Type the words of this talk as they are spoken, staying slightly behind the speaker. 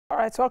All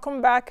right,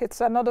 welcome back.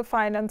 It's another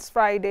Finance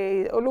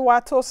Friday.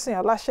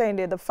 Oluwatosin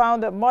Olaseinde, the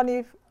founder of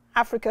Money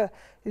Africa,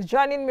 is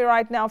joining me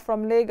right now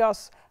from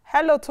Lagos.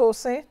 Hello,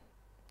 Tosin.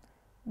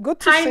 Good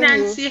to see you. Hi,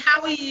 Nancy.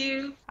 How are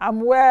you?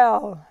 I'm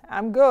well.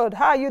 I'm good.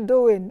 How are you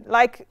doing?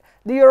 Like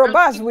the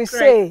Yorubas we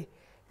say,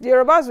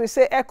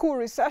 "Eku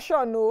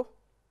recession," no.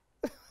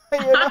 You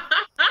know,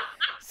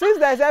 since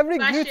there's every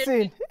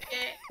greeting,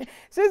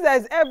 since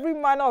there's every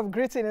manner of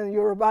greeting in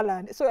Yoruba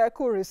land, so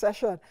 "Eku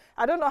recession."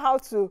 I don't know how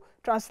to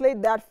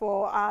translate that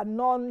for our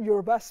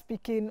non-Yoruba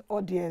speaking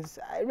audience.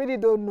 I really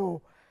don't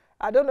know.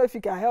 I don't know if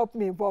you can help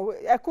me, but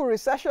 "Eku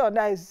recession,"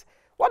 that is,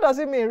 what does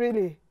it mean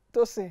really,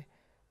 Tosin?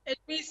 It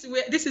means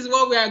this is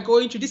what we are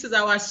going through. This is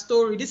our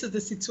story. This is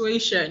the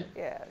situation.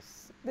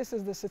 Yes, this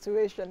is the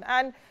situation.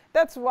 And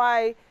that's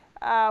why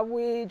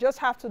we just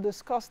have to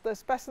discuss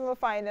this personal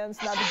finance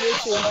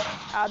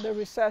navigating the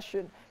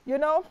recession. You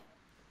know,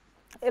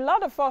 a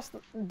lot of us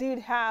did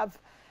have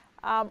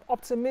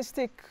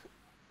optimistic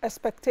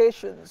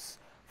expectations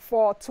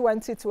for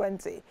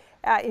 2020.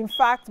 In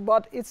fact,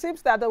 but it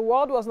seems that the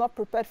world was not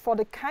prepared for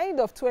the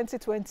kind of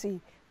 2020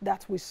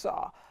 that we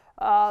saw.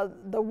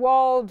 The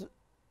world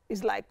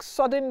is like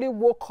suddenly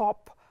woke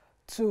up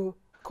to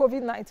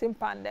COVID-19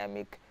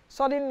 pandemic,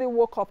 suddenly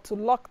woke up to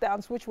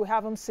lockdowns, which we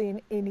haven't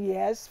seen in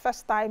years,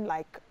 first time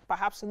like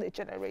perhaps in a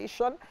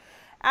generation.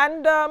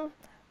 And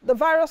the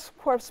virus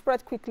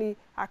spread quickly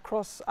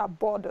across our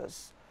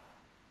borders.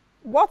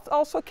 What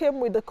also came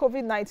with the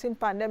COVID-19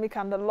 pandemic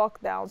and the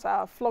lockdowns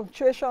are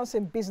fluctuations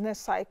in business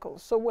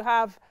cycles. So we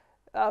have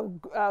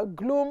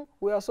gloom,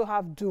 we also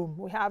have doom.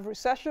 We have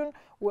recession,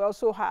 we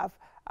also have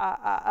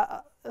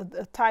a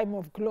time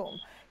of gloom.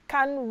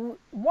 Can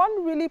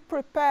one really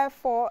prepare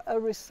for a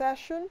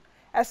recession,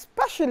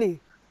 especially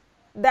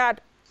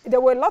that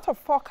there were a lot of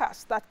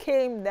forecasts that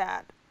came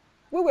that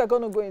we were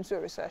going to go into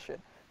a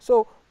recession?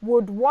 So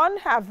would one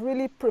have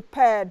really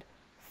prepared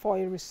for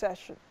a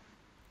recession?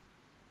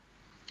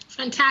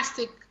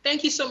 Fantastic.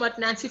 Thank you so much,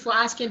 Nancy, for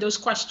asking those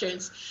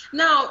questions.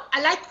 Now, I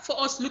like for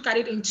us to look at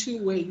it in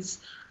two ways.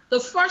 The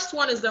first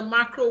one is the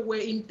macro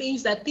way, in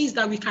things that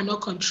we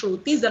cannot control,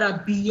 things that are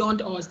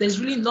beyond us.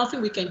 There's really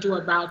nothing we can do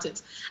about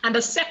it. And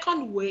the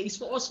second way is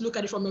for us to look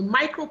at it from a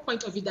micro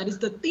point of view, that is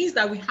the things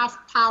that we have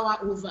power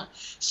over.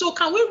 So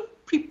can we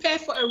prepare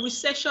for a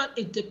recession?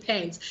 It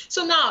depends.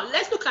 So now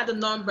let's look at the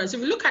numbers.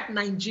 If we look at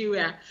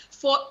Nigeria,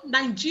 for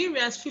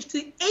Nigerians,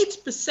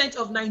 58%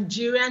 of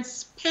Nigerians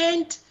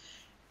spend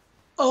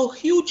a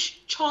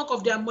huge chunk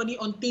of their money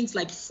on things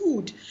like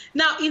food.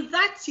 Now, in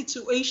that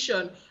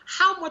situation,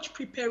 how much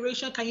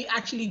preparation can you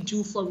actually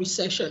do for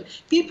recession?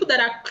 People that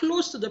are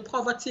close to the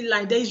poverty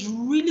line, there is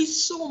really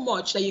so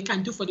much that you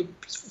can do for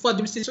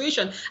the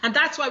situation. And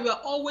that's why we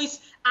are always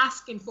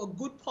asking for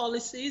good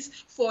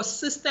policies, for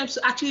systems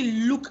to actually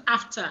look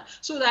after,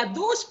 so that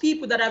those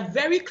people that are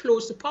very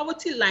close to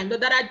poverty line, but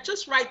that are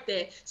just right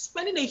there,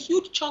 spending a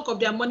huge chunk of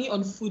their money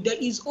on food, there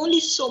is only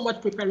so much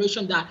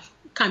preparation that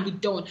can be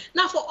done.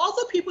 Now, for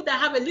other people that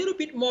have a little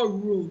bit more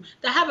room,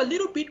 that have a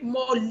little bit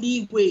more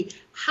leeway,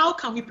 how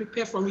can we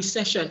prepare for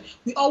recession?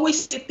 We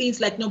always say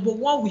things like, number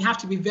one, we have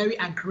to be very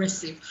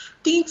aggressive.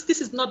 This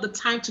is not the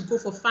time to go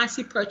for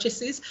fancy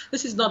purchases.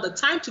 This is not the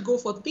time to go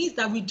for things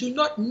that we do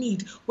not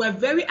need. We're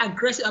very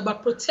aggressive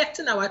about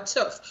protecting our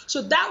turf.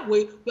 So that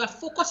way, we are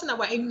focusing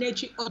our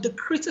energy on the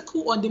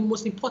critical, on the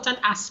most important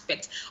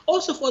aspect.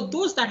 Also, for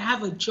those that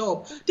have a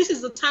job, this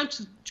is the time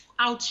to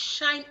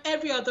outshine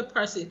every other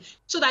person,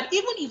 so that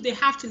even if they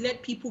have to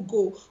let people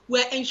go,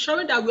 we're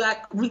ensuring that we are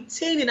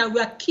retaining and we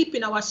are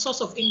keeping our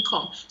source of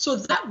income. So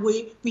that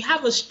way we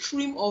have a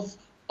stream of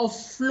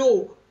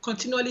flow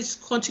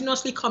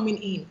continuously coming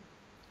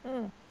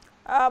in.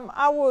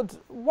 I would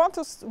want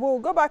to, we'll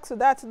go back to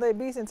that in a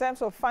bit in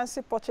terms of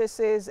fancy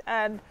purchases,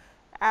 and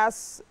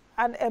as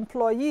an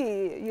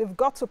employee, you've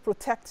got to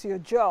protect your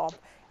job.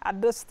 At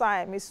this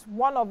time, it's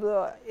one of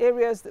the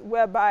areas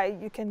whereby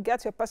you can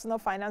get your personal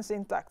finance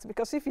intact,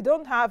 because if you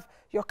don't have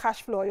your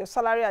cash flow, your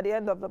salary at the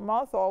end of the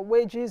month, or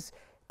wages,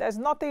 there's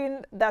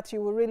nothing that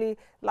you will really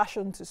lash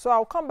into. So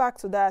I'll come back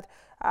to that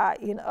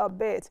in a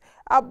bit.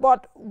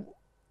 But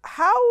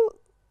how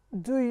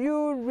do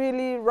you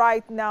really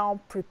right now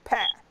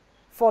prepare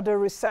for the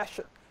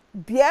recession,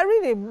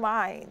 bearing in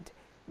mind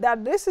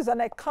that this is an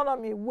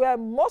economy where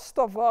most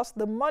of us,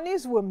 the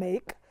monies we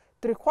make,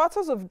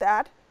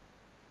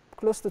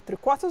 close to three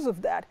quarters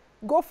of that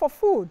go for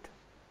food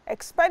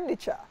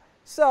expenditure.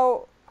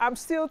 So I'm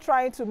still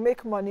trying to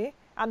make money,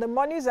 and the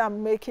monies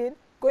I'm making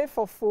going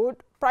for food,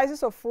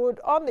 prices of food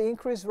on the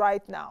increase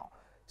right now.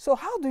 So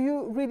how do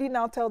you really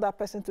now tell that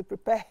person to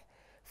prepare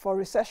for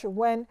recession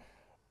when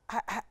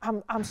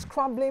I'm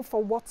scrambling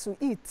for what to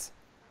eat?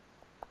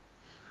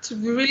 To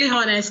be really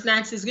honest,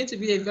 Nancy, it's going to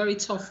be a very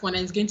tough one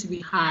and it's going to be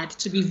hard,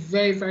 to be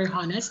very, very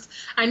honest.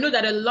 I know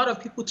that a lot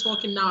of people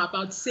talking now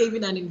about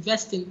saving and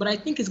investing, but I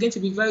think it's going to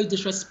be very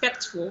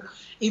disrespectful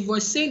if we're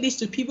saying this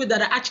to people that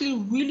are actually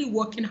really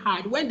working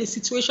hard when the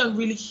situation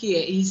really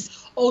here is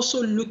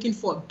also looking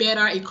for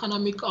better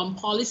economic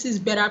policies,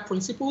 better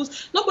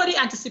principles. Nobody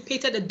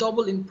anticipated a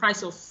double in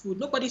price of food.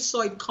 Nobody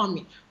saw it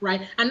coming,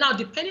 right? And now,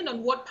 depending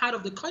on what part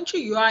of the country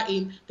you are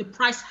in, the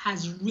price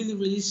has really,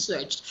 really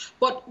surged.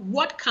 But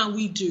what can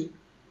we do?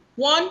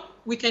 One,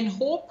 we can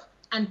hope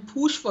and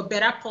push for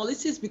better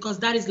policies because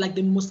that is like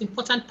the most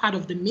important part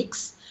of the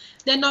mix.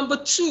 Then number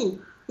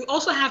two, we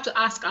also have to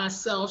ask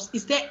ourselves,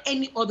 is there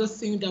any other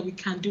thing that we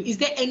can do? Is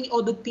there any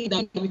other thing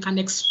that we can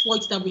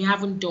exploit that we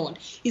haven't done?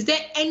 Is there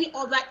any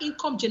other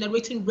income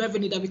generating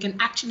revenue that we can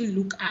actually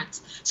look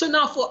at? So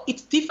now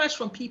it differs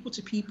from people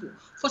to people.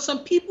 For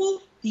some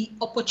people, the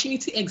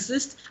opportunity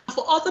exists.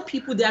 For other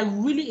people, they are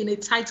really in a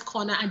tight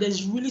corner and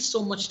there's really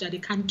so much that they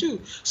can do.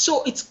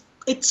 So it's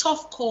a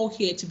tough call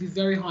here, to be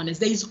very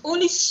honest. There is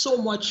only so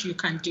much you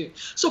can do.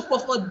 So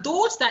for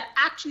those that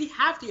actually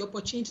have the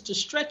opportunity to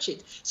stretch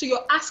it, so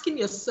you're asking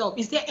yourself,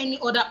 is there any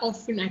other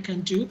offering I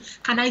can do?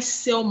 Can I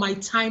sell my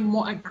time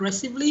more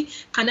aggressively?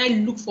 Can I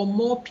look for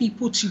more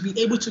people to be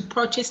able to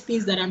purchase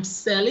things that I'm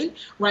selling,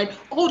 right?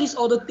 All these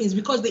other things,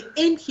 because the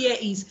aim here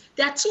is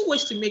there are two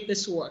ways to make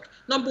this work.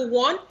 Number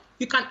one,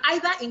 you can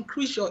either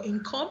increase your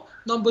income.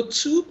 Number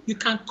two, you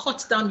can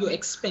cut down your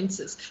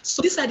expenses.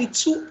 So these are the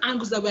two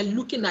angles that we're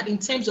looking at in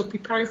terms of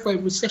preparing for a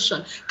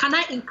recession. Can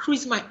I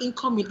increase my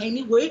income in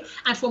any way?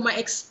 And for my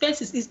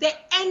expenses, is there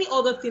any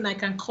other thing I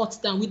can cut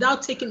down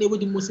without taking away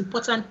the most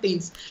important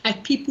things?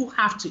 Like people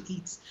have to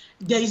eat.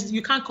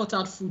 You can't cut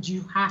out food,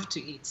 you have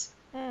to eat.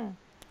 Mm.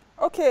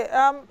 Okay,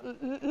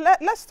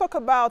 let's talk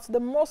about the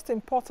most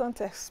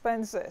important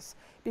expenses,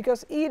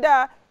 because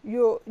either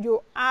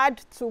you add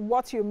to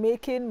what you're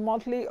making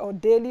monthly or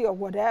daily or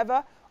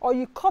whatever, or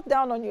you cut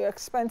down on your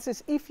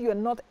expenses if you're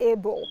not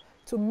able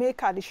to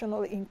make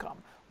additional income.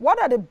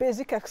 What are the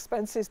basic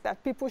expenses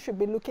that people should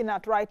be looking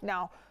at right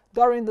now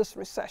during this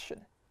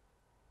recession?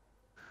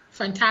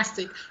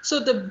 Fantastic.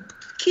 So the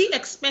key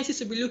expenses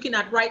to be looking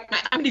at right now,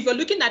 I mean, if you're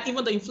looking at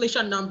even the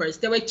inflation numbers,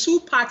 there were two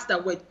parts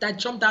that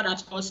jumped out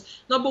at us.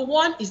 Number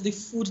one is the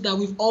food that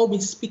we've all been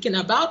speaking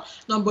about.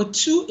 Number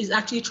two is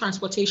actually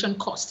transportation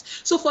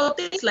costs. So for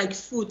things like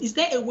food, is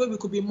there a way we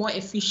could be more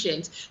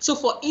efficient? So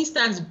for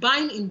instance,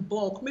 buying in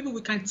bulk, maybe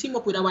we can team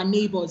up with our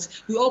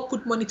neighbors. We all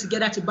put money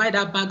together to buy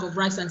that bag of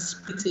rice and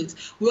split it.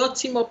 We all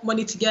team up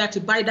money together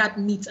to buy that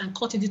meat and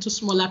cut it into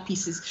smaller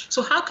pieces.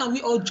 So how can we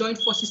all join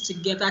forces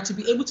together to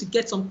be able to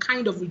get some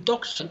kind of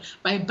reduction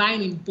by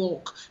buying in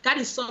bulk? That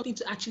is something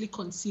to actually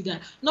consider.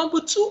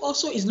 Number two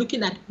also is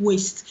looking at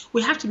waste.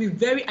 We have to be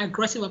very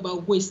aggressive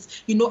about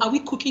waste. You know, are we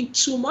cooking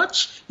too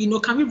much? You know,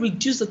 can we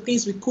reduce the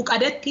things we cook? Are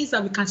there things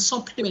that we can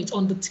supplement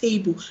on the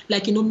table?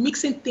 Like, you know,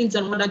 mixing things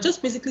around,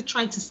 just basically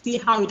trying to see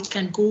how it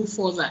can go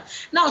further.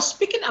 Now,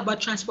 speaking about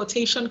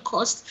transportation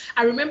costs,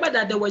 I remember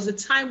that there was a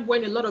time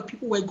when a lot of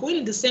people were going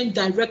in the same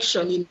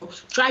direction, you know,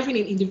 driving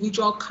in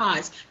individual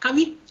cars. Can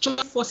we join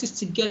forces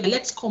together?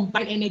 Let's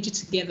combine energy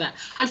together.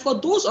 And for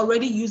those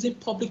already using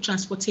public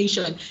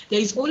transportation, there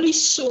is only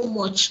so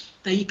much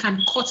that you can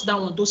cut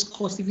down on those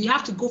costs. If you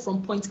have to go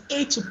from point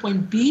A to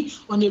point B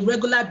on a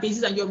regular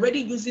basis and you're already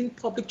using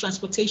public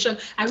transportation,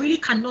 I really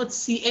cannot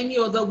see any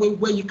other way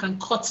where you can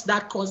cut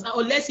that cost,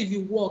 unless if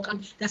you walk.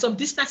 And there's some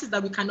distances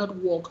that we cannot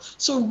walk.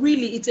 So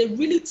really, it's a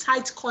really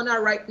tight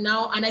corner right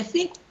now. And I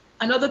think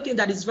another thing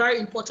that is very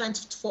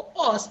important for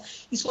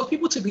us is for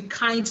people to be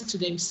kind to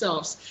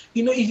themselves.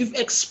 You know, if you've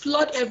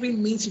explored every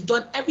means, you've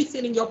done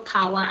everything in your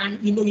power,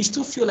 and you know you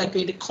still feel like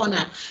you're in the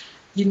corner,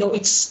 you know,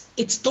 it's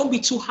don't be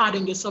too hard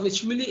on yourself.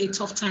 It's really a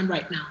tough time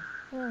right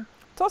now.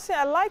 Tosin,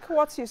 I like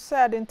what you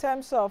said in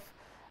terms of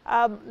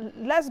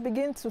let's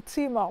begin to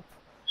team up,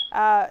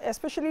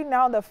 especially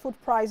now that food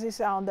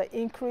prices are on the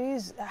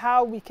increase,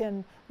 how we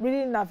can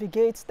really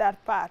navigate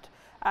that part.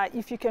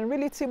 If you can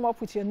really team up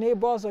with your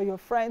neighbors or your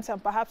friends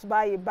and perhaps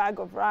buy a bag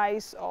of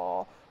rice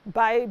or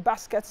buy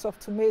baskets of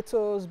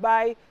tomatoes,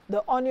 buy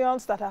the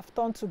onions that have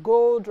turned to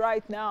gold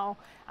right now,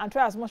 and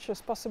try as much as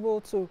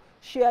possible to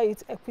share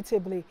it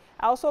equitably.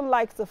 I also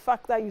like the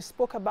fact that you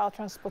spoke about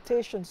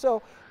transportation.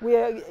 So we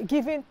are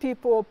giving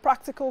people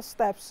practical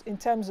steps in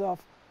terms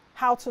of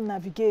how to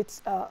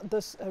navigate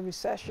this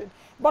recession.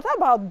 But how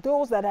about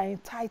those that are in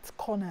tight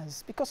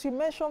corners? Because you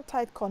mentioned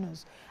tight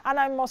corners. And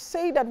I must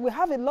say that we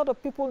have a lot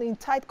of people in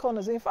tight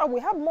corners. In fact, we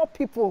have more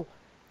people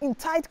in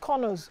tight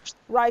corners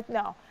right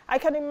now. I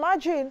can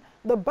imagine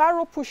the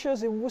barrow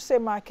pushers in Wuse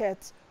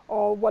market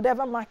or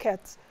whatever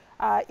market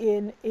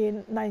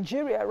in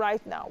Nigeria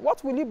right now.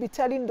 What will you be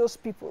telling those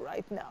people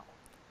right now?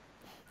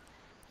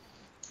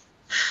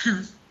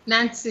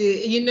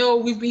 Nancy,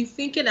 we've been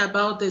thinking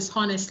about this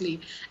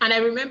honestly. And I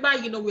remember,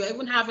 we're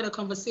even having a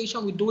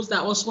conversation with those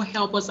that also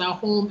help us at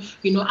home,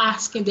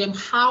 asking them,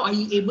 how are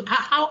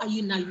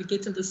you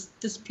navigating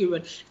this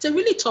period? It's a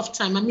really tough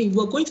time. I mean,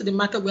 we're going to the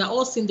market, we're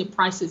all seeing the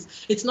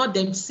prices. It's not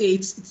them say,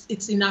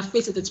 it's in our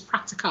faces, it's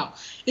practical.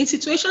 In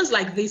situations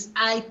like this,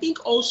 I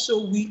think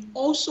also we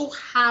also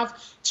have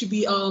to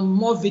be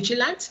more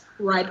vigilant,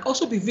 right?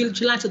 Also be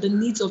vigilant to the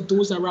needs of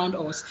those around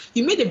us.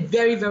 You made a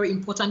very, very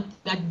important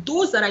point that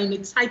those that are in a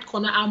tight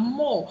corner are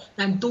more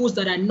than those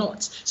that are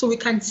not. So we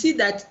can see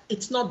that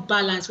it's not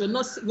balanced. We're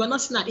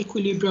not seeing an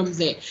equilibrium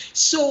there.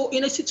 So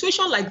in a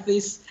situation like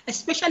this,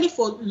 especially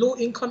for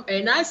low-income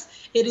earners,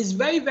 it is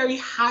very, very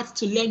hard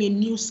to learn a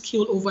new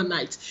skill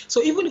overnight.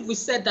 So even if we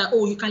said that,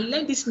 oh, you can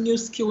learn this new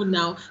skill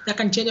now that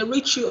can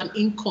generate you an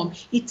income,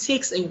 it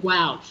takes a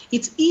while.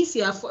 It's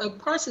easier for a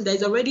person that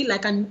is already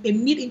like a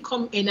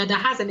mid-income earner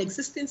that has an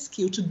existing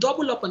skill to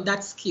double up on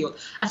that skill,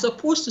 as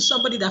opposed to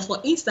somebody that, for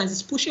instance,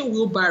 is pushing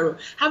wheelbarrow.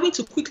 Having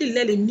to quickly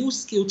learn a new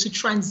skill to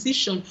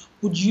transition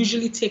would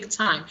usually take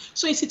time.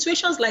 So in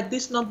situations like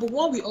this, number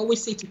one, we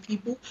always say to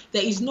people,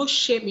 there is no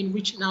shame in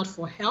reaching out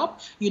for help.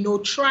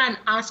 Try and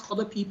ask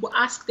other people,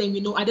 ask them,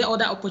 are there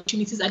other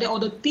opportunities? Are there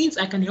other things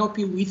I can help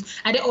you with?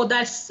 Are there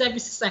other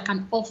services I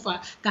can offer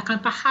that can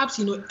perhaps,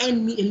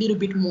 earn me a little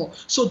bit more?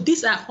 So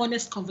these are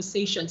honest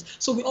conversations.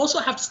 So we also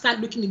have to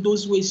start looking in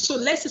those ways. So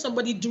let's say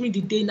somebody during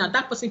the day now,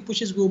 that person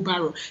pushes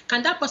wheelbarrow.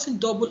 Can that person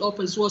double up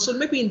as well? So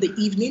maybe in the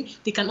evening,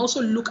 they can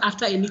also look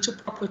after a little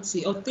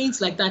property or things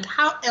like that.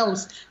 How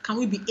else can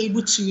we be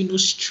able to,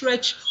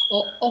 stretch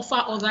or offer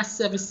other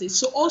services?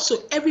 So also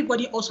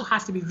everybody also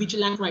has to be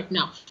vigilant right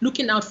now,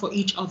 looking out for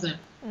each other.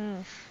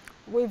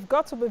 We've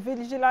got to be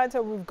vigilant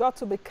and we've got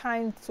to be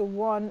kind to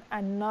one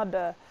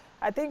another.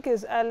 I think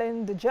it's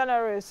Ellen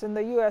DeGeneres in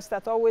the US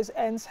that always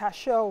ends her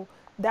show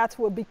that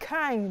will be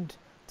kind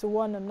to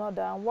one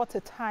another. And what a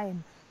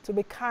time to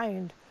be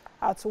kind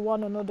to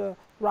one another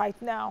right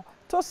now.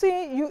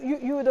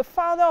 Tosin, you're the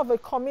founder of a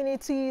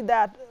community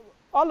that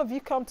all of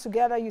you come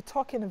together, you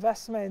talk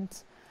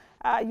investment,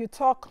 you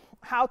talk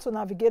how to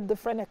navigate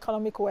different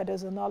economic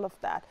weathers and all of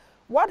that.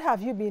 What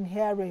have you been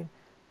hearing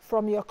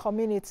from your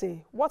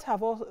community? What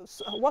have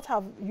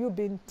you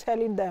been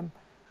telling them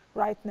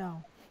right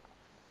now?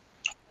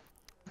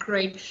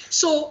 Great.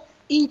 So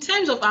in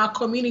terms of our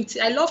community,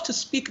 I love to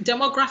speak,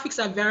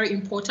 demographics are very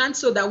important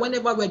so that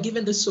whenever we're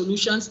given the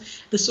solutions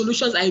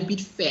are a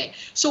bit fair.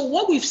 So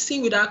what we've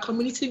seen with our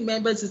community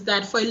members is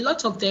that for a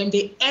lot of them,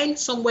 they earn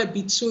somewhere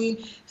between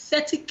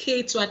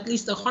 30K to at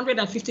least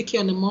 150K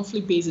on a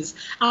monthly basis.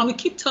 And we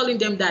keep telling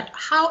them that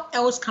how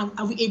else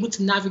are we able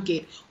to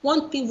navigate?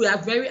 One thing we are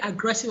very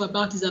aggressive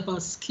about is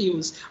about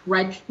skills,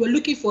 right? We're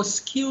looking for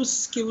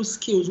skills.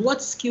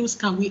 What skills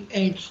can we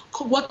earn?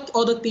 What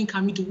other thing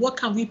can we do? What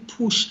can we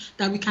push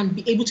that we can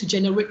be able to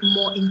generate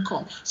more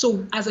income?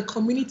 So as a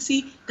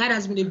community, that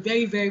has been a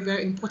very, very,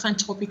 very important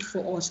topic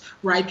for us,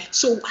 right?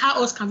 So how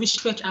else can we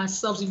stretch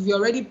ourselves? If you're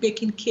already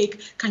baking cake,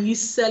 can you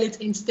sell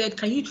it instead?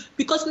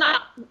 Because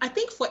now I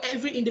think for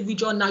every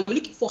individual now, you're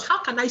looking for how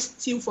can I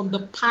steal from the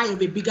pie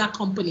of a bigger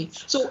company?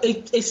 So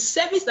a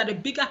service that a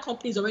bigger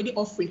company is already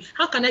offering,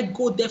 how can I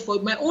go there for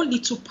my own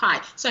little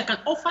pie? So I can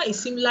offer a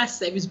similar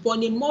service, but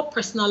in a more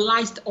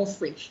personalized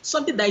offering,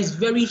 something that is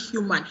very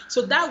human.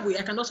 So that way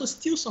I can also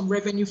steal some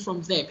revenue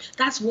from them.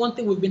 That's one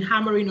thing we've been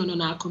hammering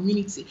on our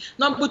community.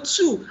 Number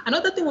two,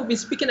 another thing we've been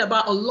speaking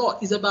about a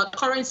lot is about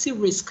currency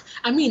risk.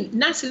 I mean,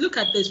 Nancy, look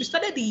at this. We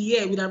started the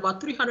year with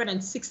about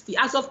 360.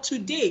 As of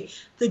today,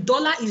 the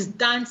dollar is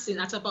dancing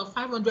at about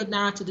 500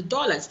 naira to the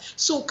dollars.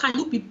 So can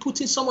you be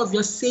putting some of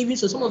your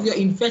savings or some of your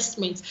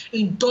investments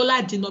in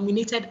dollar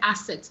denominated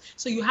assets?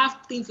 So you have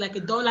things like a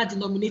dollar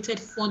denominated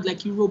fund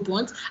like Euro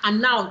bonds.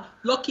 And now,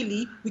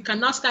 luckily, we can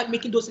now start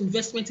making those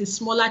investments in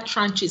smaller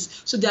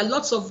tranches. So there are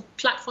lots of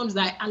platforms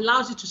that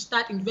allows you to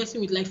start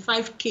investing with like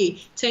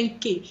 5K,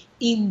 10K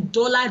in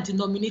dollar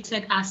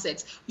denominated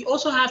assets. We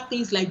also have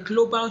things like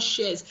global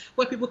shares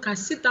where people can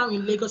sit down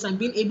in Lagos and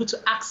being able to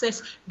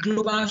access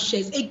global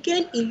shares.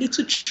 Again, in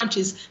little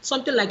tranches,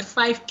 something like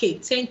 5K,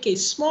 10K,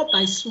 small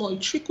by small,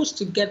 it trickles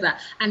together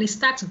and it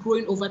starts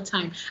growing over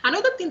time.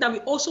 Another thing that we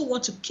also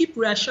want to keep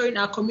reassuring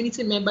our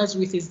community members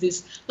with is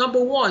this.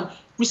 Number one,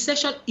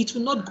 recession, it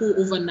will not go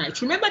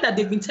overnight. Remember that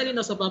they've been telling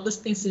us about this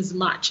thing since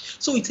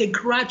March. So it's a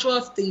gradual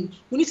thing.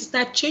 We need to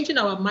start changing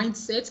our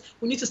mindset.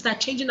 We need to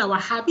start changing our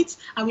habits,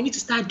 and we need to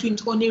start doing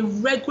it on a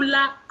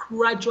regular,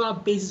 gradual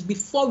basis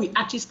before we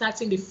actually start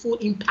seeing the full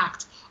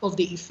impact of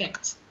the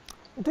effect.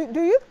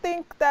 Do you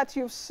think that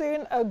you've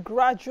seen a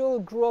gradual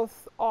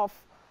growth of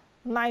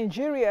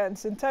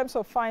Nigerians in terms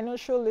of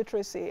financial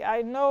literacy?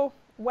 I know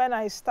when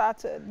I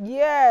started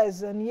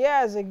years and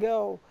years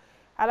ago,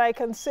 and I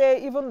can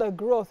say even the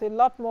growth, a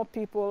lot more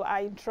people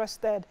are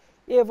interested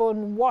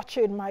even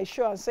watching my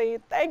show and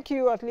saying, thank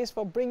you at least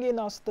for bringing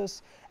us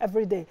this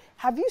every day.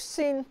 Have you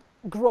seen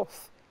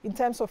growth in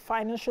terms of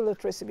financial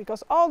literacy?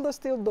 Because all this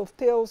still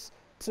dovetails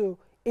to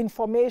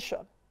information.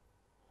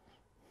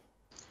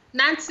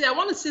 Nancy, I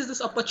want to seize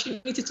this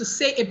opportunity to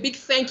say a big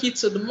thank you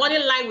to the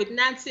Moneyline with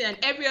Nancy and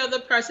every other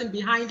person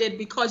behind it,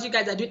 because you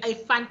guys are doing a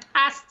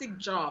fantastic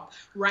job,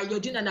 right?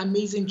 You're doing an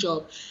amazing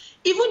job.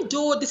 Even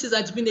though this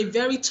has been a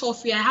very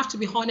tough year, I have to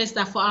be honest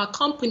that for our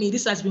company,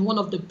 this has been one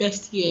of the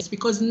best years,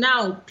 because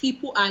now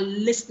people are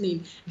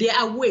listening, they're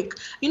awake.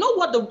 You know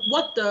what the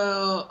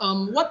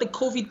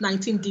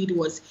COVID-19 did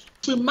was,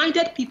 it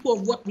reminded people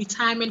of what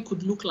retirement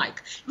could look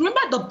like. Remember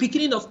at the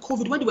beginning of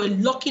COVID, when they were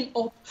locking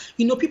up,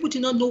 people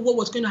did not know what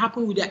was going to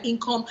happen with their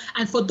income.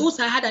 And for those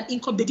that had an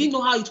income, they didn't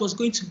know how it was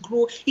going to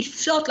grow. It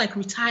felt like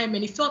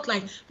retirement. It felt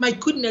like, my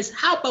goodness,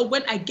 how about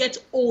when I get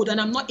old and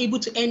I'm not able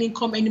to earn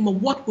income anymore,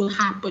 what will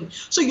happen?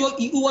 So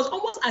it was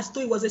almost as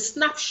though it was a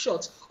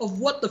snapshot of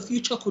what the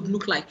future could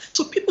look like.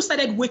 So people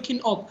started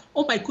waking up.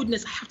 Oh my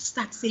goodness, I have to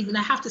start saving.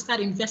 I have to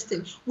start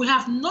investing. We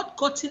have not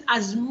gotten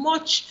as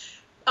much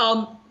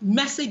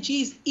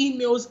messages,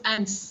 emails,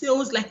 and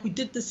sales like we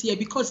did this year,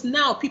 because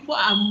now people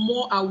are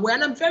more aware,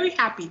 and I'm very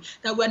happy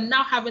that we're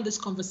now having this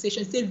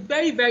conversation. It's a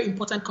very, very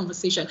important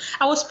conversation.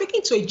 I was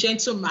speaking to a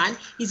gentleman,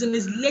 he's in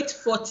his late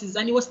 40s,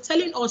 and he was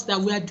telling us that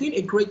we are doing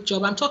a great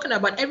job. I'm talking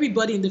about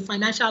everybody in the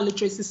financial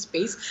literacy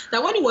space,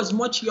 that when he was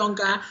much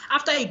younger,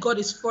 after he got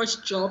his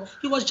first job,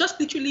 he was just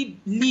literally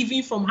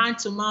living from hand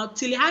to mouth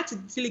till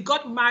he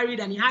got married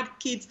and he had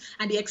kids,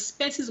 and the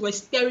expenses were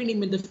staring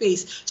him in the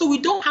face. So we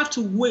don't have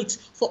to wait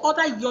for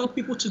other young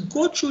people to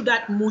go through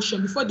that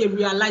motion before they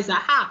realize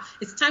that,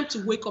 it's time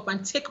to wake up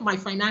and take my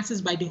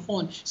finances by the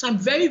horn. So I'm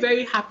very,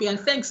 very happy, and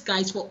thanks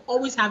guys for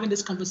always having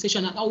this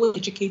conversation and always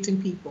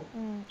educating people.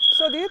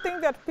 So do you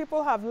think that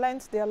people have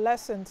learned their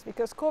lessons?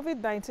 Because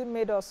COVID-19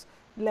 made us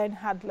learn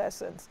hard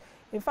lessons.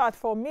 In fact,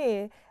 for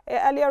me,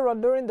 earlier on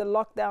during the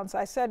lockdowns,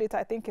 I said it,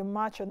 I think in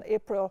March and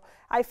April,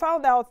 I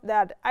found out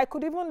that I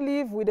could even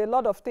live with a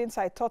lot of things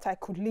I thought I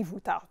could live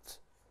without,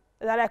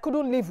 that I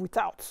couldn't live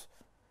without.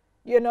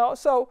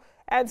 So,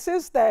 and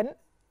since then,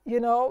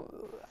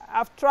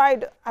 I've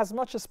tried as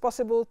much as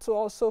possible to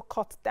also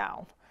cut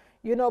down,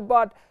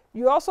 but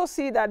you also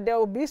see that there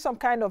will be some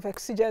kind of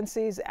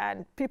exigencies,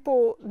 and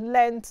people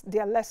learned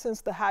their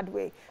lessons the hard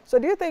way. So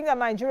do you think that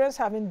Nigerians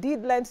have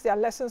indeed learned their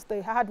lessons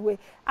the hard way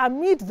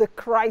amid the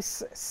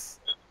crisis?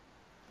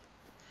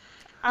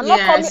 I'm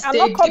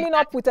not coming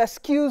up with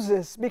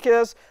excuses,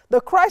 because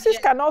the crisis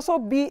can also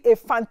be a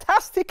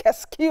fantastic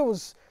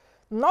excuse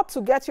not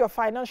to get your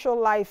financial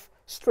life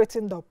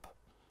straightened up.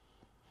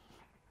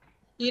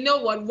 You know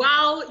what?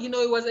 While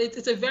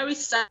it's a very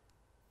sad,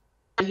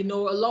 a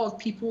lot of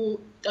people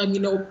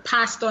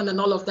passed on and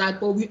all of that,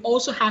 but we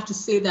also have to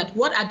say that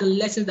what are the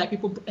lessons that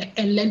people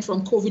learned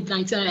from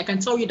COVID-19? And I can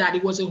tell you that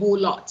it was a whole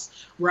lot,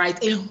 right?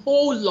 A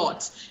whole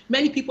lot.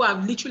 Many people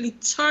have literally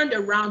turned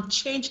around,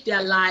 changed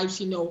their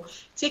lives,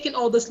 taking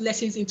all those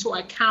lessons into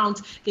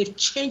account. They've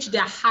changed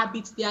their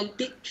habits.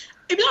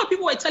 A lot of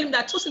people were telling me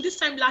that, Tosin, this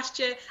time last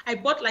year, I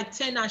bought like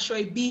 10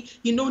 Ashoebi.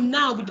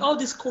 Now with all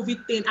this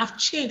COVID thing, I've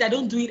changed. I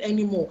don't do it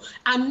anymore.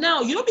 And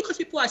now, because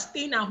people are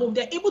staying at home,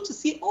 they're able to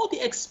see all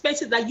the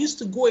expenses that used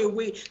to go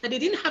away, that they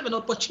didn't have an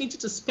opportunity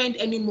to spend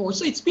anymore.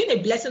 So it's been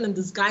a blessing in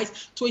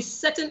disguise to a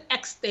certain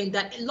extent,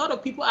 that a lot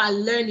of people are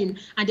learning,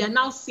 and they're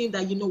now seeing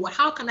that,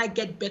 how can I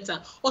get better?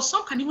 Or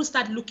some can even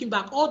start looking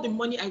back, all the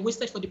money I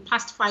wasted for the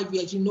past 5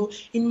 years,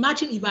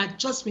 imagine if I had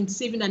just been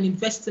saving and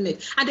investing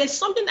it. And there's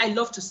something I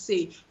love to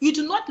say. You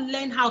do not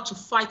learn how to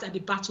fight at the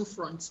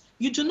battlefront.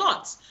 You do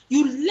not.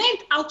 You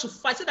learn how to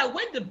fight so that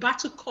when the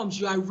battle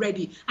comes, you are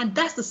ready. And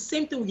that's the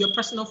same thing with your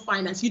personal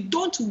finance. You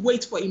don't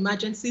wait for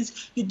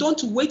emergencies. You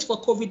don't wait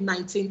for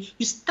COVID-19.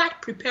 You start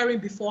preparing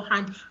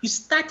beforehand. You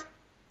start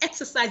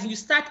exercising. You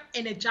start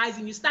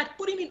energizing. You start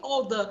putting in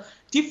all the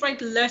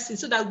different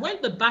lessons so that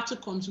when the battle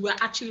comes, we're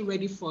actually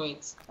ready for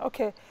it.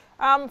 Okay.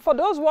 For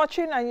those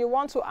watching and you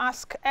want to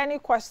ask any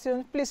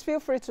question, please feel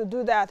free to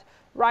do that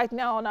right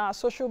now on our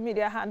social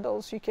media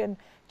handles. You can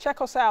check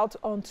us out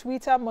on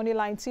Twitter,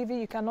 Moneyline TV.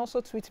 You can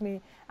also tweet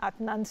me at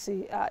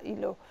Nancy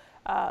Ilo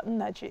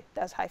Nnaji.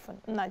 That's hyphen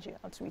Nnaji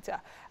on Twitter.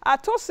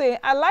 Tosin,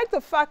 I like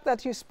the fact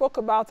that you spoke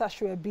about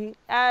Ashoebi,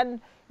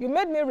 and you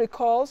made me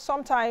recall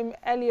sometime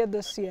earlier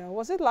this year,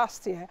 was it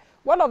last year,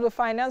 one of the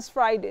Finance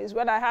Fridays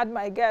when I had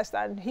my guest,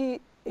 and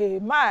he, a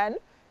man,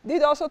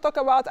 did also talk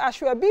about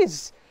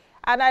Ashoebis.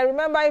 And I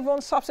remember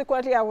even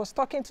subsequently I was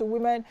talking to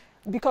women,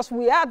 because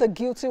we are the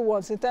guilty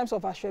ones in terms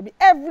of Ashoebi.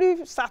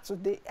 Every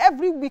Saturday,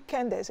 every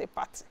weekend there's a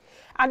party.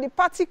 And the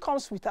party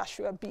comes with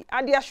Ashoebi.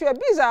 And the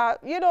Ashoebis are,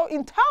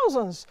 in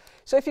thousands.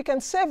 So if you can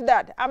save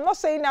that, I'm not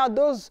saying now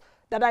those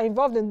that are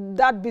involved in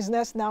that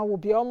business now will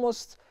be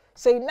almost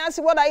saying,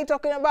 Nancy, what are you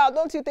talking about?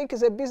 Don't you think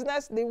it's a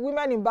business? The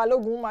women in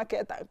Balogun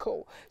Market and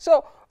co.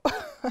 So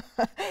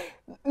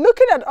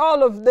looking at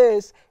all of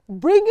this,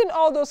 bringing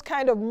all those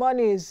kind of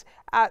monies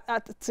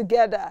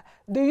together,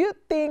 do you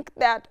think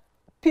that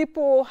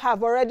people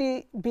have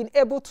already been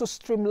able to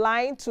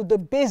streamline to the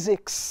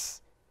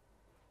basics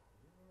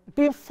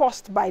being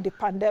forced by the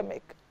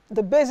pandemic?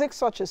 The basics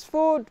such as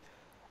food,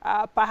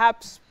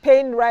 perhaps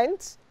paying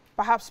rent,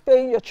 perhaps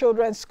paying your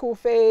children's school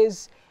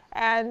fees,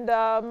 and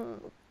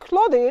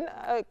clothing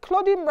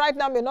right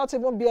now may not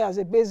even be as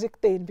a basic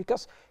thing,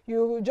 because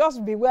you will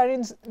just be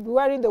wearing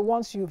the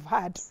ones you've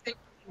had.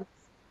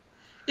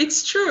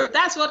 It's true.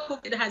 That's what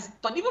COVID has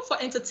done. Even for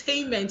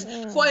entertainment,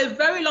 for a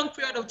very long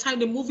period of time,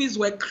 the movies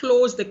were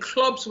closed, the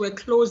clubs were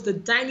closed, the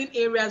dining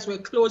areas were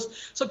closed.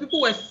 So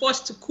people were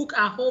forced to cook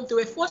at home. They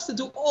were forced to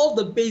do all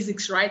the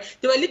basics, right?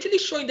 They were literally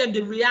showing them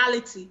the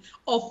reality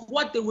of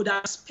what they would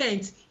have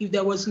spent if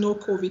there was no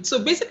COVID.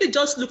 So basically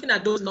just looking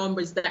at those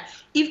numbers, that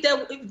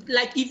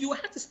if you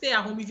had to stay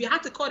at home, if you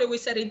had to cut away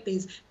certain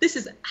things, this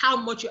is how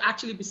much you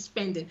actually be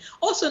spending.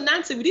 Also,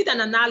 Nancy, we did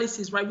an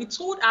analysis, right? We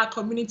told our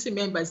community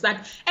members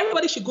that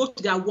everybody should go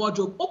to their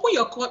wardrobe, open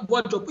your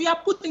wardrobe, we are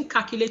putting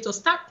calculator,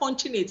 start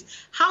punching it.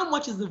 How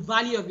much is the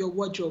value of your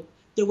wardrobe?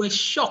 They were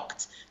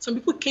shocked. Some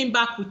people came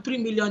back with 3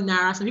 million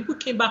naira. Some people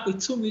came back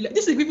with 2 million.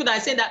 This is people that are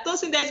saying that, don't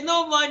say there's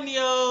no money,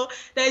 oh,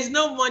 there's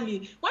no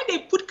money. When they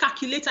put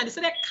calculator and they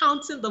started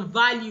counting the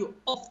value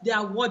of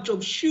their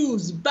wardrobe,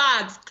 shoes,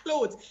 bags,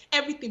 clothes,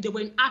 everything, they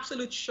were in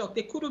absolute shock.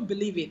 They couldn't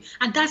believe it.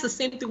 And that's the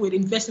same thing with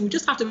investing. We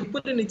just have to be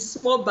putting it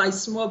small by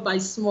small by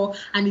small,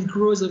 and it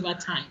grows over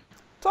time.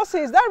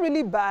 Tosi, is that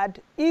really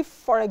bad if,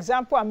 for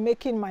example, I'm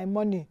making my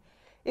money?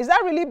 Is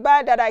that really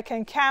bad that I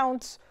can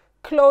count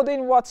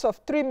clothing worth of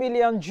 3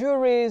 million,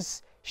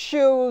 jewelries,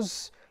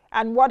 shoes,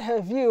 and what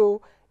have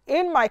you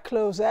in my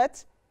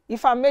closet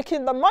if I'm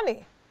making the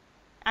money?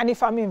 And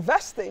if I'm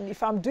investing,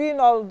 if I'm doing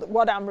all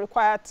what I'm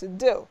required to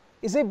do,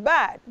 is it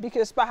bad?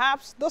 Because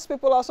perhaps those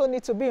people also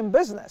need to be in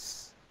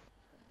business.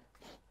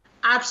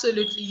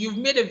 Absolutely. You've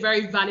made a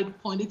very valid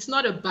point. It's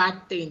not a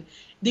bad thing.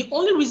 The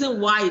only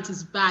reason why it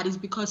is bad is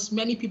because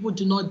many people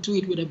do not do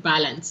it with a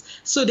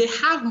balance. So they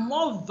have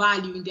more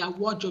value in their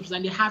wardrobes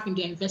than they have in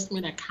their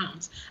investment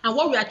accounts. And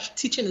what we are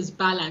teaching is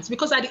balance.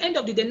 Because at the end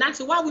of the day,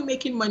 Nancy, why are we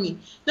making money?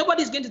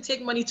 Nobody's going to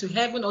take money to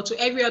heaven or to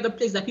every other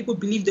place that people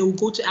believe they will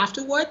go to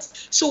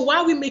afterwards. So why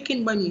are we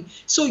making money?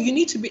 So you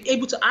need to be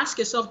able to ask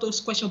yourself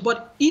those questions.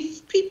 But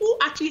if people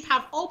actually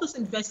have all those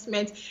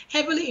investments,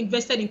 heavily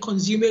invested in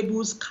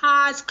consumables,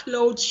 cars,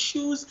 clothes,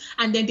 shoes,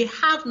 and then they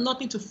have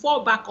nothing to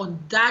fall back on,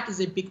 that is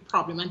a big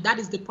problem, and that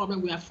is the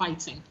problem we are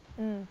fighting.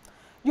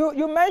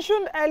 You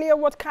mentioned earlier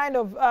what kind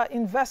of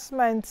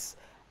investments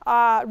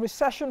are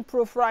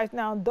recession-proof right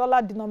now,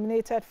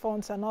 dollar-denominated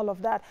funds and all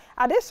of that.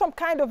 Are there some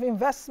kind of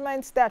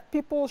investments that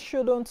people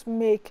shouldn't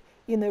make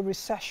in a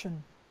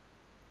recession?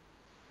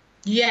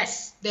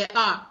 Yes, there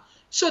are.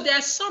 So there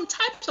are some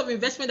types of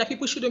investment that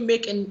people shouldn't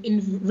make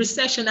in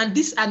recession, and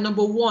these are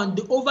number one,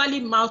 the overly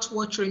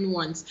mouth-watering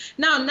ones.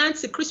 Now,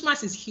 Nancy,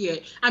 Christmas is here.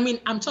 I mean,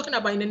 I'm talking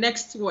about in the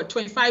next,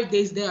 25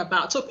 days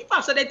thereabout. So people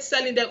have started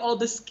selling them all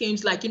these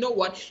schemes like, you know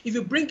what, if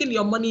you bring in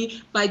your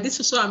money by this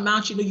or so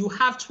amount, you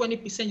have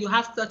 20%, you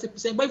have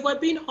 30%. But if we're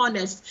being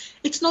honest,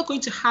 it's not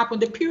going to happen.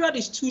 The period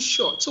is too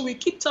short. So we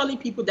keep telling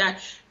people that,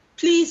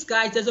 please,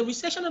 guys, there's a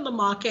recession in the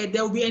market.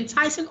 There will be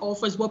enticing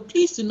offers, but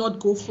please do not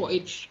go for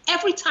it.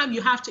 Every time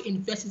you have to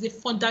invest is a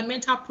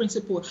fundamental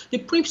principle. The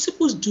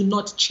principles do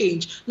not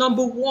change.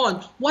 Number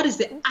one, what is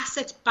the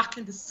asset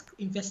backing this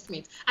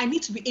investment? I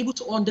need to be able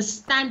to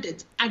understand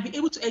it and be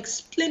able to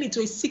explain it to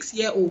a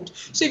 6-year-old.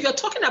 So if you're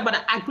talking about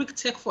an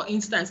agri-tech, for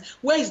instance,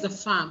 where is the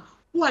farm?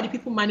 Who are the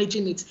people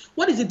managing it?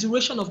 What is the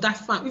duration of that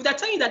farm? If they're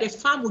telling you that a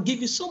farm will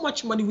give you so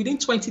much money within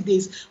 20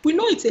 days, we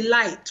know it's a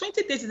lie.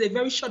 20 days is a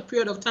very short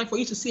period of time for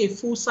you to see a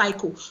full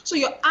cycle. So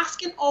you're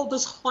asking all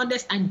those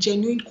honest and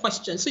genuine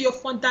questions. So your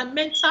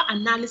fundamental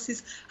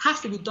analysis has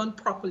to be done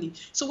properly.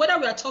 So whether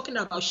we are talking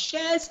about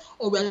shares,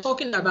 or we are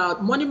talking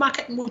about money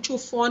market mutual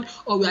fund,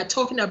 or we are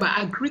talking about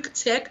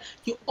agri-tech,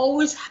 you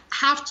always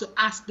have to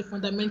ask the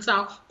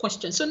fundamental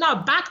question. So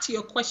now back to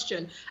your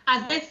question.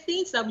 Are there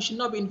things that we should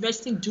not be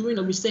investing during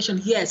a recession?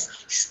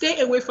 Yes,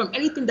 stay away from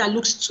anything that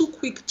looks too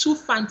quick, too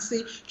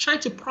fancy, trying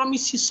to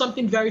promise you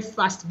something very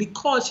fast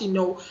because,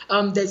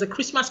 there's a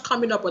Christmas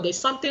coming up or there's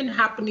something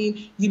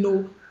happening,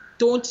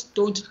 don't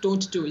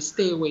do it.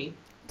 Stay away.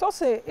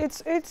 Tosi,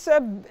 it's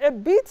a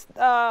bit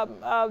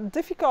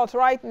difficult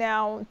right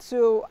now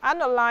to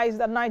analyze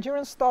that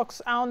Nigerian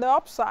stocks are on the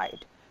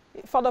upside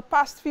for the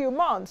past few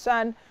months.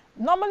 And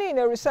normally in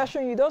a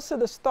recession, you don't see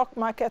the stock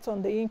market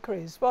on the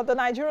increase. But the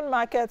Nigerian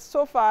market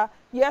so far,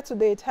 year to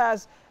date,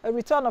 has a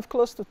return of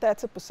close to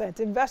 30%.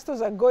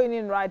 Investors are going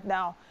in right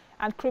now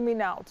and creaming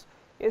out.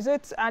 Is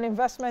it an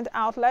investment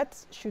outlet?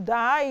 Should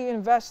I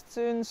invest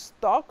in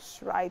stocks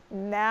right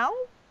now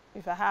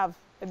if I have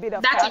a bit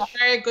of cash? That's a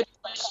very good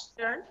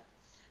question.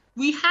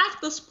 We have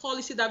this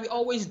policy that we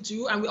always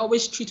do and we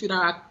always treat with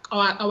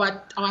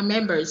our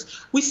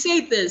members. We say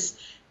this,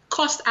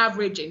 cost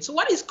averaging. So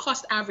what is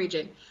cost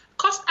averaging?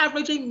 Cost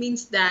averaging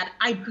means that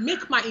I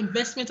make my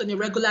investment on a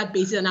regular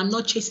basis and I'm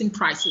not chasing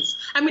prices.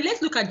 I mean,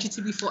 let's look at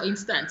GTB, for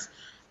instance.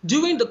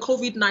 During the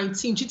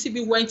COVID-19,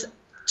 GTB went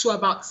to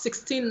about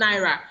 16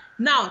 naira.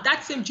 Now,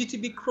 that same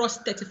GTB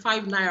crossed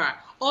 35 naira.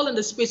 all in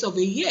the space of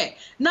a year.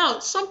 Now,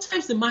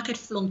 sometimes the market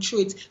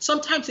fluctuates.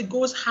 Sometimes it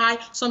goes high,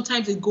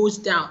 sometimes it goes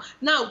down.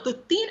 Now, the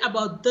thing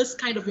about this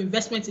kind of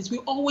investment is we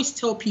always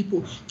tell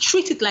people,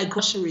 treat it like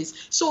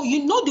groceries. So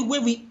you know the way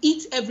we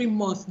eat every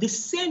month, the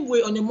same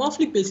way on a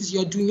monthly basis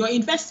you're doing your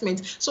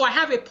investment. So I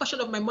have a portion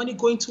of my money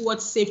going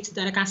towards safety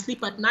that I can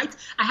sleep at night.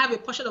 I have a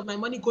portion of my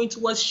money going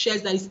towards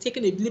shares that is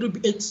taking a little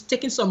bit, it's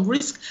taking some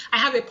risk. I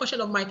have a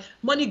portion of my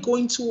money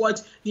going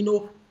towards,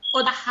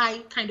 other high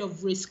kind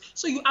of risk.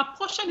 So you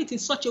apportion it in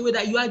such a way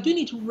that you are doing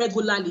it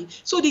regularly.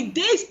 So the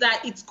days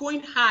that it's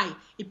going high,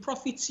 it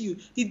profits you.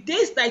 The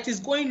days that it is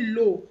going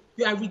low,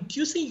 you are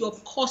reducing your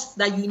costs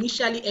that you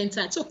initially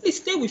entered. So please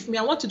stay with me.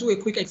 I want to do a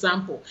quick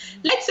example.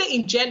 Let's say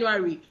in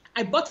January,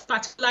 I bought a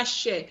particular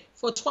share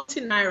for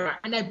 20 Naira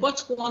and I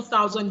bought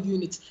 1,000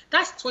 units.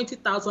 That's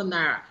 20,000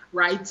 Naira,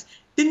 right?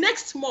 The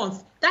next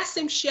month, that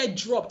same share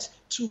dropped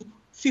to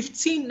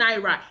 15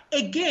 Naira.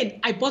 Again,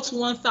 I bought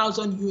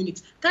 1,000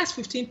 units. That's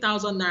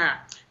 15,000 Naira.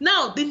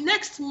 Now, the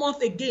next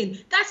month again,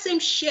 that same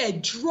share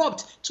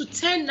dropped to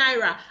 10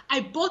 Naira.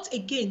 I bought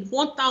again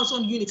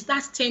 1,000 units.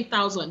 That's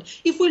 10,000.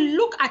 If we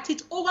look at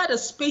it over the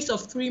space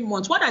of 3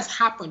 months, what has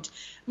happened?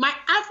 My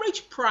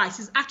average price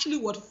is actually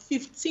what,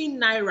 15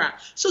 Naira.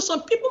 So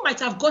some people might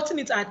have gotten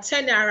it at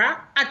 10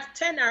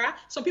 Naira,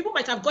 some people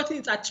might have gotten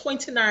it at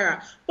 20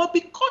 Naira. But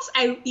because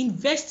I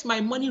invest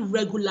my money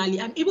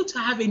regularly, I'm able to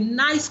have a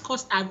nice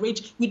cost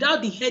average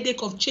without the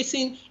headache of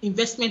chasing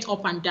investment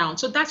up and down.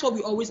 So that's what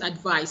we always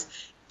advise.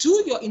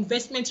 Do your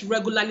investments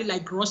regularly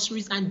like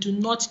groceries and do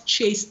not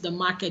chase the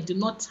market. Do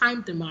not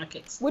time the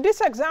market. With this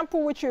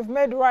example which you've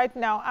made right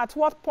now, at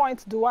what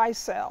point do I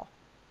sell?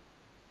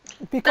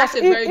 Because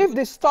if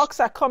the stocks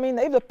are coming,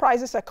 if the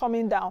prices are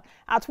coming down,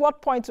 at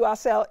what point do I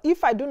sell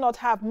if I do not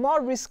have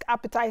more risk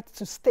appetite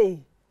to stay?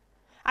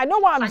 I know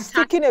why I'm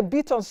sticking a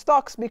bit on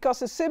stocks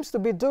because it seems to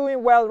be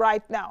doing well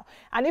right now.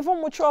 And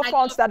even mutual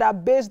funds that are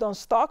based on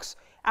stocks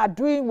are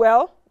doing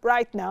well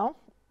right now,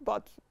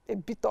 but a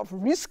bit of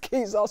risk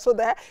is also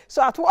there.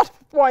 So at what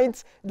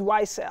point do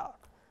I sell?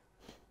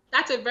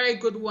 That's a very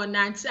good one,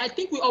 Nancy. I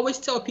think we always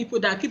tell people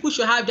that people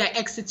should have their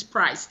exit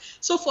price.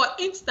 So for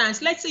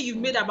instance, let's say you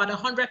made about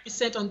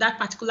 100% on that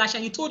particular share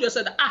and you told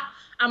yourself,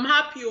 I'm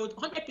happy,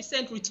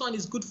 100% return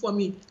is good for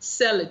me,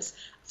 sell it.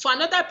 For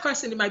another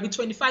person, it might be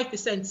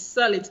 25%,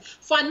 sell it.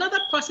 For another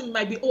person, it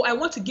might be, I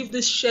want to give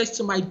this shares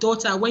to my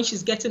daughter when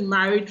she's getting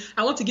married.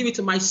 I want to give it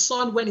to my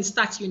son when he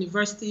starts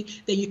university.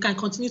 Then you can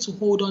continue to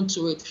hold on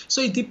to it. So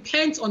it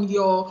depends on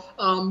your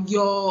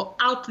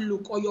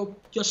outlook or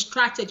your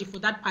strategy for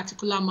that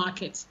particular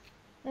market.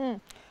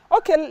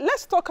 Okay,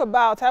 let's talk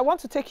about, I want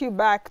to take you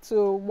back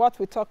to what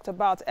we talked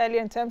about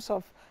earlier in terms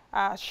of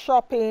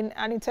shopping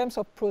and in terms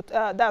of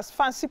that's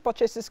fancy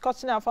purchases,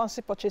 cutting out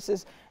fancy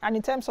purchases, and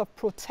in terms of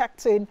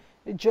protecting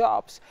the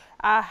jobs.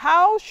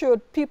 How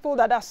should people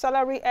that are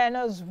salary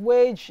earners,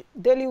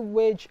 daily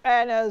wage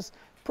earners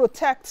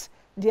protect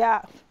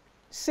their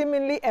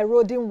seemingly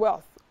eroding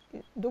wealth?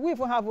 Do we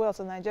even have wealth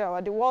in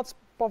Nigeria? The world's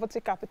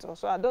poverty capital,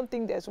 so I don't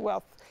think there's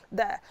wealth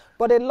there.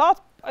 But a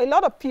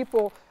lot of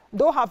people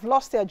though have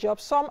lost their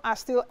jobs, some are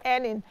still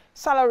earning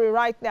salary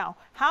right now.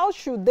 How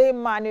should they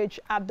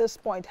manage at this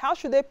point? How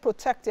should they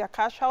protect their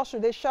cash? How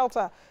should they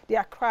shelter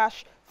their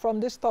cash from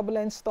this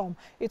turbulent storm?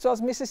 It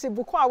was Mrs.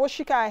 Ibukun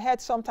Awoshika I heard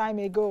some time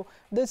ago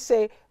that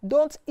say,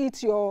 don't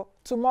eat your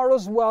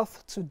tomorrow's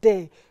wealth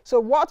today. So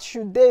what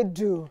should they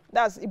do?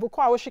 That's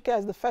Ibukun Awoshika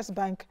is the First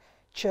Bank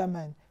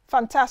chairman.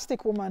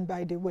 Fantastic woman,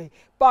 by the way.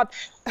 But,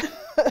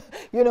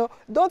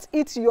 don't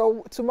eat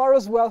your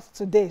tomorrow's wealth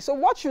today. So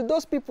what should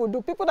those people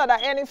do? People that are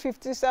earning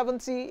 50,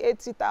 70,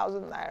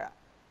 80,000 Naira.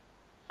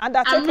 And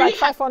that take like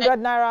 500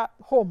 Naira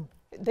home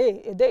a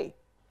day.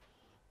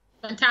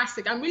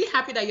 Fantastic. I'm really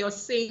happy that you're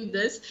saying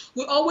this.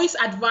 We always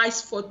advise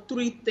for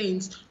 3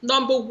 things.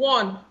 Number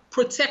 1,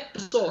 protect the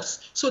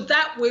source. So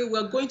that way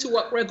we're going to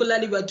work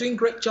regularly. We're doing a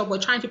great job. We're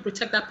trying to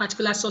protect that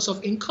particular source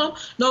of income.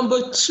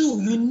 Number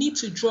 2, you need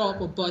to draw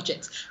up a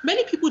budget.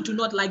 Many people do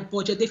not like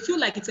budget. They feel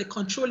like it's a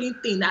controlling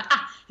thing that,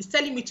 it's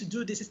telling me to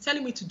do this, it's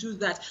telling me to do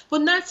that.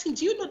 But Nancy,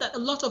 do you know that a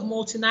lot of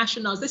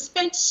multinationals, they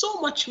spend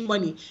so much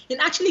money in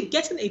actually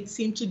getting a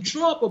team to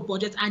draw up a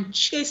budget and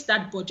chase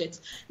that budget?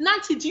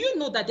 Nancy, do you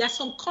know that there are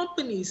some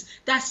companies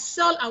that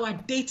sell our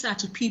data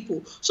to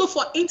people? So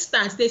for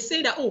instance, they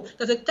say that,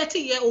 there's a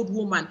 30-year-old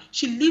woman.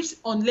 She lives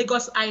on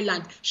Lagos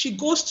Island. She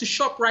goes to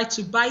ShopRite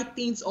to buy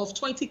things of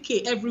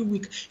 20K every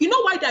week. You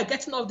know why they're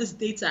getting all this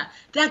data?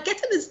 They're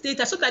getting this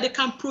data so that they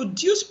can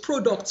produce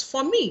products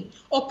for me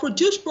or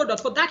produce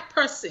products for that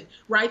person,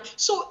 right?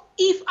 So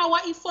if our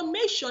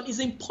information is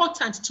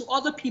important to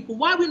other people,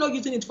 why are we not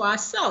using it for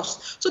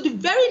ourselves? So the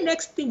very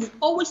next thing we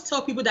always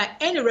tell people that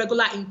earn a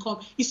regular income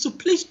is to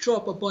please draw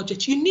up a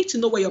budget. You need to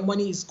know where your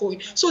money is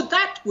going. So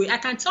that way I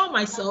can tell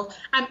myself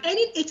I'm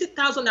earning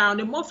 80,000 Naira on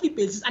a monthly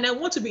basis and I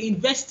want to be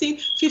investing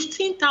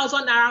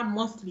 15,000 Naira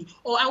monthly,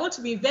 or I want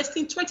to be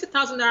investing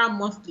 20,000 Naira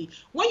monthly.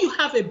 When you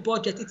have a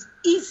budget, it's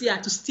easier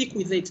to stick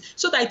with it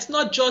so that it's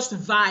not just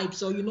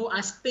vibes or,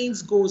 as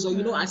things goes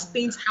or, as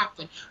things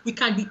happen. We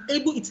can be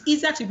able, it's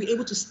easier to be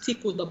able to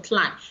stick with the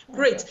plan.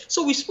 Great.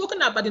 So we've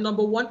spoken about the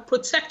number one,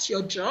 protect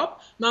your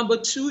job. Number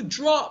two,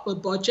 draw up a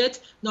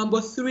budget.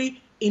 Number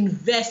three,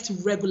 invest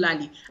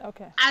regularly.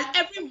 Okay. And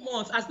every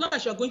month, as long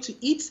as you're going to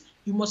eat,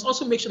 you must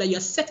also make sure that you're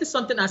setting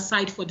something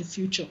aside for the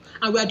future.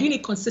 And we are doing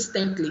it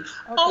consistently.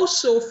 Okay.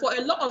 Also, for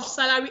a lot of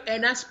salary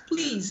earners,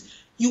 please,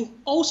 you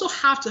also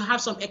have to have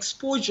some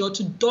exposure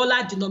to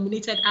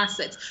dollar-denominated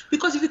assets.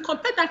 Because if you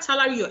compare that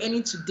salary you're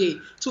earning today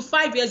to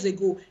 5 years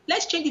ago,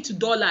 let's change it to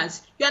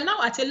dollars. You are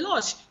now at a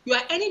loss. You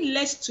are earning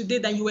less today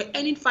than you were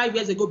earning 5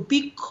 years ago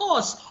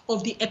because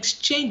of the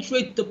exchange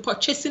rate, the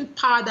purchasing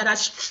power that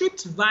has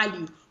stripped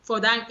value for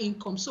that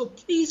income. So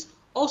please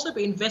also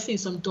be investing in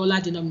some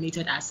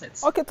dollar-denominated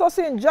assets. Okay,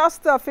 Tosin,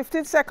 just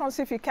 15 seconds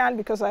if you can,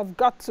 because I've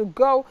got to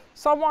go.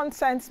 Someone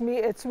sent me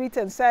a tweet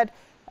and said,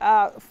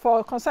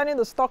 for concerning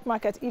the stock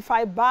market, if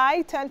I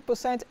buy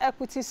 10%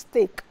 equity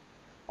stake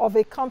of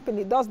a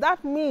company, does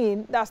that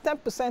mean that's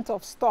 10%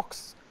 of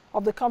stocks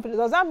of the company?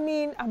 Does that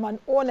mean I'm an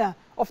owner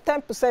of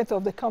 10%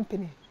 of the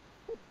company?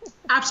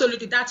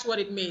 Absolutely, that's what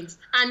it means.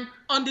 And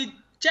on the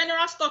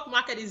general stock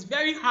market, it's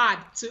very hard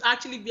to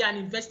actually be an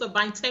investor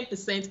buying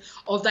 10%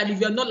 of that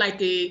if you're not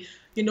like a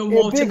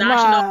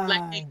multinational,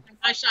 like a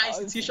financial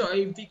institution or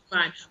a big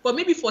man. But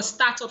maybe for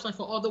startups and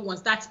for other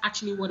ones, that's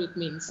actually what it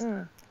means.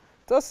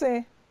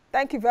 Tosin,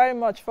 thank you very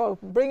much for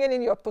bringing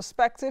in your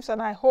perspectives,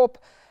 and I hope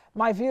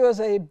my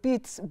viewers are a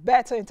bit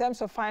better in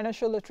terms of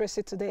financial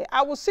literacy today.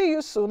 I will see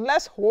you soon.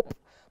 Let's hope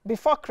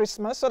before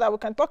Christmas so that we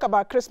can talk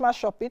about Christmas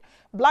shopping.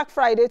 Black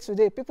Friday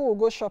today, people will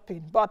go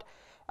shopping. But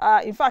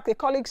in fact, a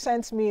colleague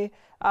sent me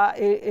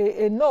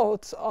a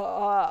note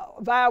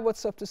via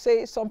WhatsApp to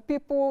say some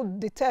people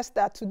detest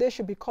that today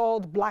should be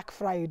called Black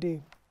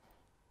Friday.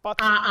 But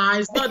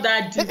it's not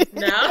that deep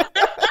now.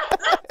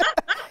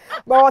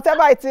 But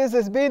whatever it is,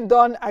 it's being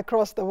done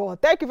across the world.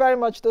 Thank you very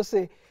much,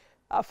 Tosin,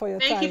 for your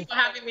time. Thank you for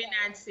having me,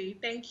 Nancy.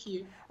 Thank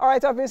you. All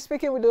right, I've been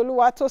speaking with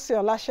Oluwatosin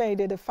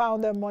Olaseinde, the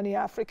founder of Money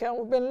Africa.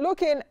 We've been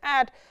looking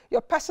at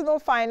your personal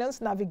finance,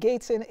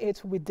 navigating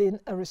it within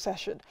a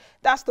recession.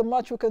 That's the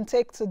much we can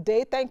take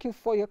today. Thank you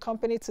for your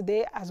company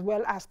today as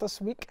well as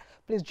this week.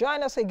 Please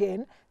join us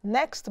again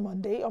next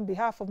Monday. On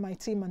behalf of my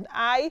team and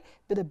I,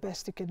 be the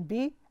best you can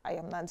be. I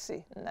am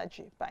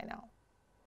Nnaji. Bye now.